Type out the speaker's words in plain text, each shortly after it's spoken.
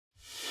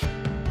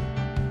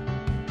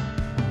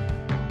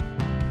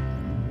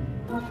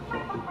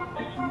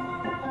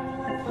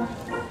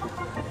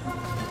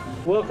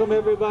welcome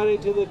everybody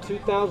to the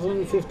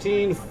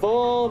 2015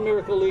 Fall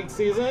Miracle League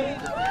season.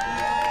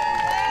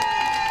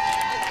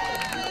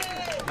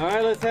 All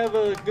right, let's have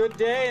a good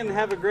day and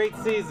have a great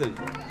season.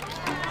 Good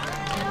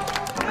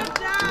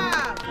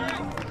job!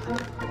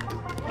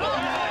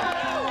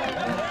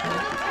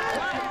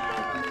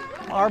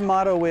 Our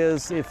motto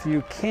is, if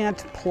you can't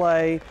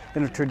play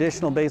in a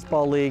traditional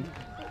baseball league,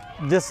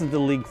 this is the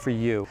league for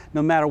you.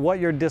 No matter what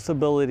your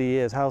disability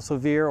is, how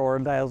severe or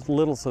how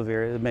little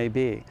severe it may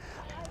be.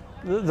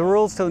 The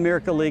rules to the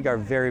Miracle League are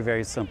very,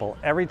 very simple.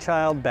 Every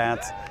child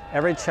bats,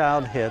 every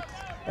child hits,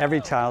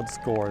 every child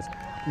scores.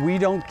 We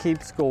don't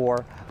keep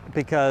score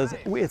because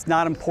it's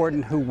not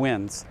important who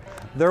wins.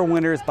 They're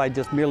winners by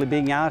just merely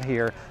being out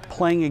here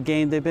playing a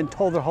game they've been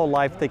told their whole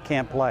life they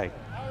can't play.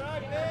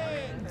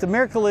 The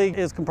Miracle League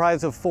is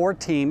comprised of 4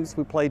 teams.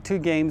 We play 2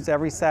 games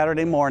every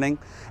Saturday morning,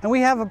 and we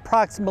have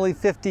approximately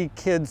 50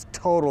 kids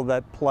total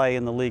that play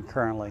in the league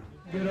currently.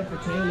 Give it up for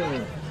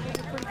Taylor.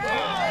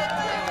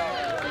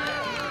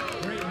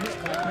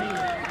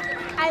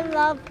 I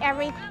love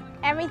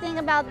everything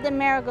about the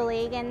Miracle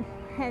League, and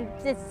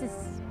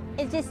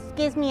it just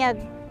gives me a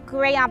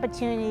great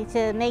opportunity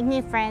to make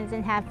new friends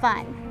and have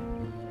fun.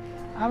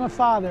 I'm a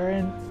father,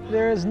 and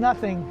there is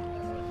nothing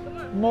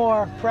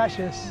more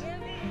precious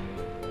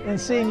than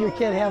seeing your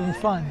kid having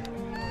fun.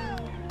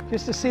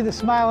 Just to see the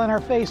smile on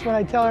her face when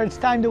I tell her it's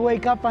time to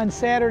wake up on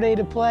Saturday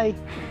to play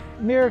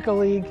Miracle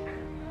League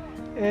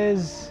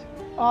is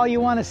all you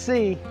want to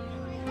see.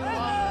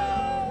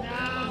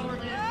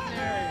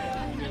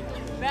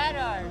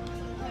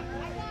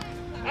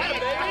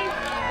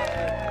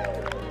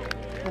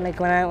 Like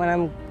when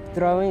I'm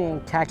throwing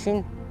and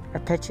catching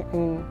or pitching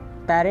and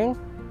batting,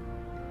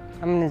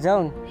 I'm in the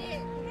zone.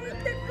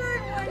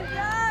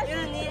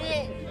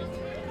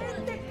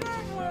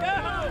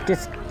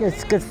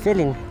 It's a good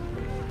feeling.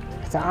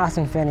 It's an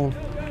awesome feeling.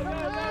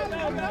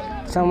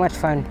 So much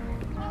fun.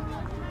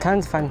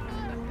 Tons of fun.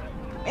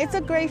 It's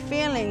a great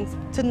feeling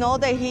to know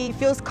that he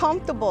feels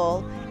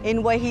comfortable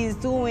in what he's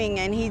doing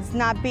and he's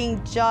not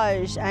being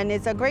judged, and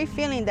it's a great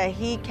feeling that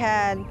he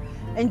can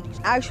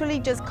actually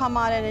just come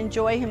out and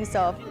enjoy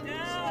himself.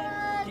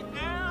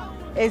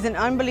 It's an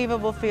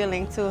unbelievable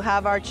feeling to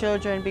have our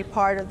children be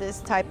part of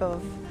this type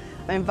of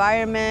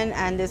environment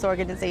and this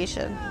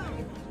organization.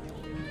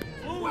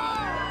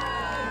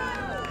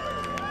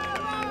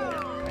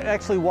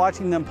 Actually,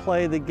 watching them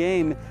play the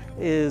game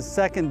is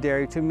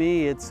secondary to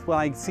me. It's when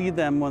I see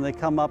them when they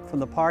come up from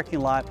the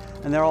parking lot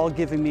and they're all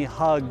giving me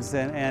hugs,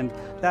 and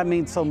that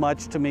means so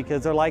much to me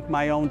because they're like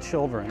my own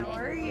children. How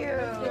are you?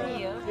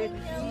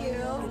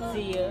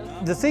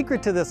 The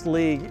secret to this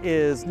league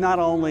is not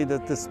only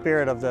the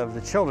spirit of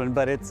the children,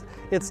 but it's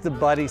the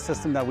buddy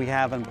system that we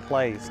have in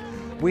place.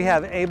 We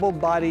have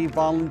able-bodied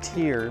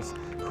volunteers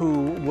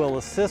who will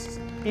assist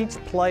each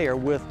player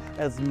with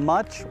as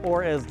much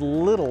or as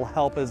little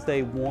help as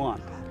they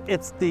want.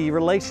 It's the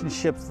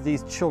relationships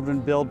these children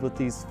build with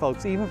these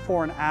folks, even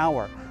for an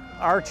hour.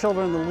 Our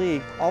children in the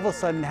league all of a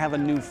sudden have a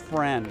new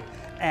friend,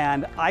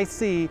 and I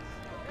see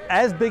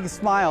as big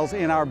smiles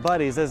in our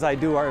buddies as I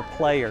do our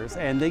players,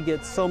 and they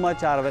get so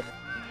much out of it.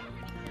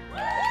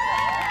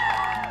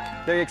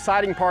 The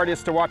exciting part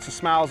is to watch the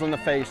smiles on the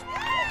face.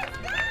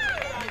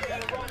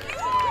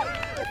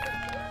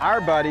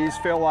 Our buddies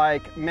feel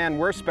like, man,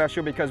 we're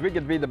special because we get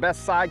to be the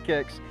best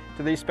sidekicks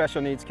to these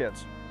special needs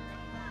kids.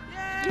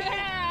 That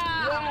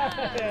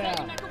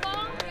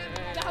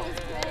was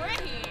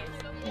great.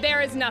 There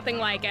is nothing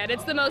like it.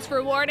 It's the most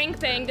rewarding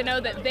thing to know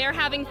that they're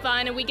having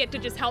fun and we get to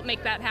just help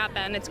make that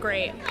happen. It's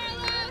great.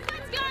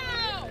 Let's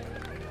go!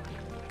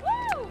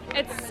 Woo!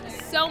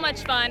 It's so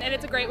much fun, and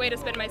it's a great way to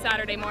spend my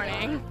Saturday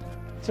morning.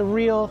 It's a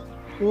real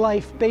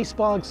life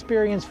baseball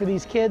experience for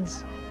these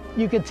kids.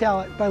 You can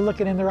tell it by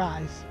looking in their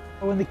eyes.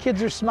 When the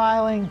kids are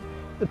smiling,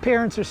 the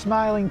parents are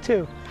smiling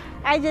too.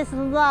 I just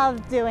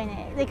love doing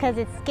it because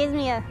it gives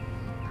me a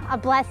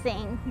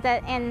blessing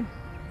and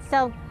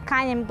so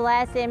kind and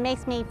blessed. It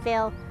makes me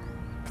feel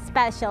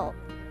special.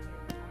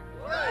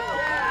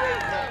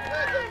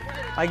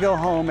 I go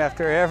home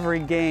after every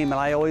game and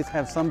I always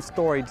have some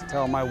story to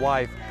tell my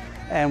wife.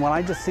 And when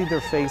I just see their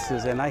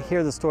faces and I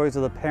hear the stories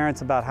of the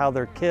parents about how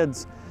their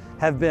kids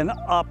have been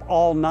up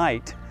all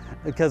night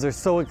because they're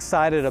so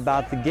excited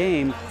about the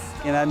game,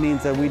 and that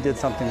means that we did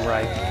something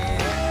right.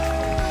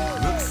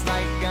 Looks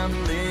like I'm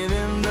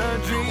living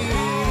the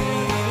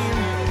dream,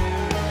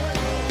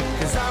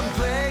 'cause I'm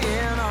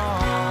playing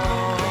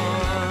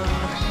on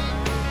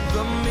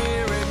the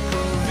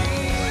Miracle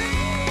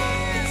League.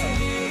 It's a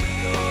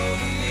Miracle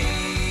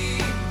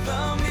League,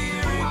 the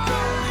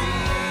Miracle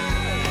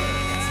League.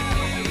 It's a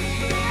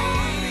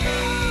Miracle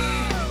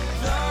League,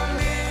 the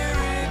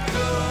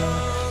Miracle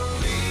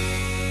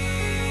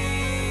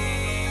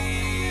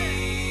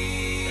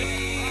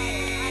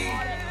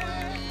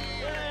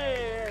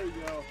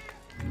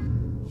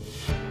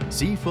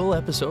See full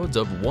episodes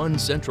of One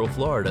Central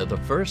Florida the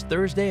first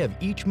Thursday of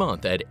each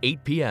month at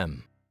 8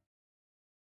 p.m.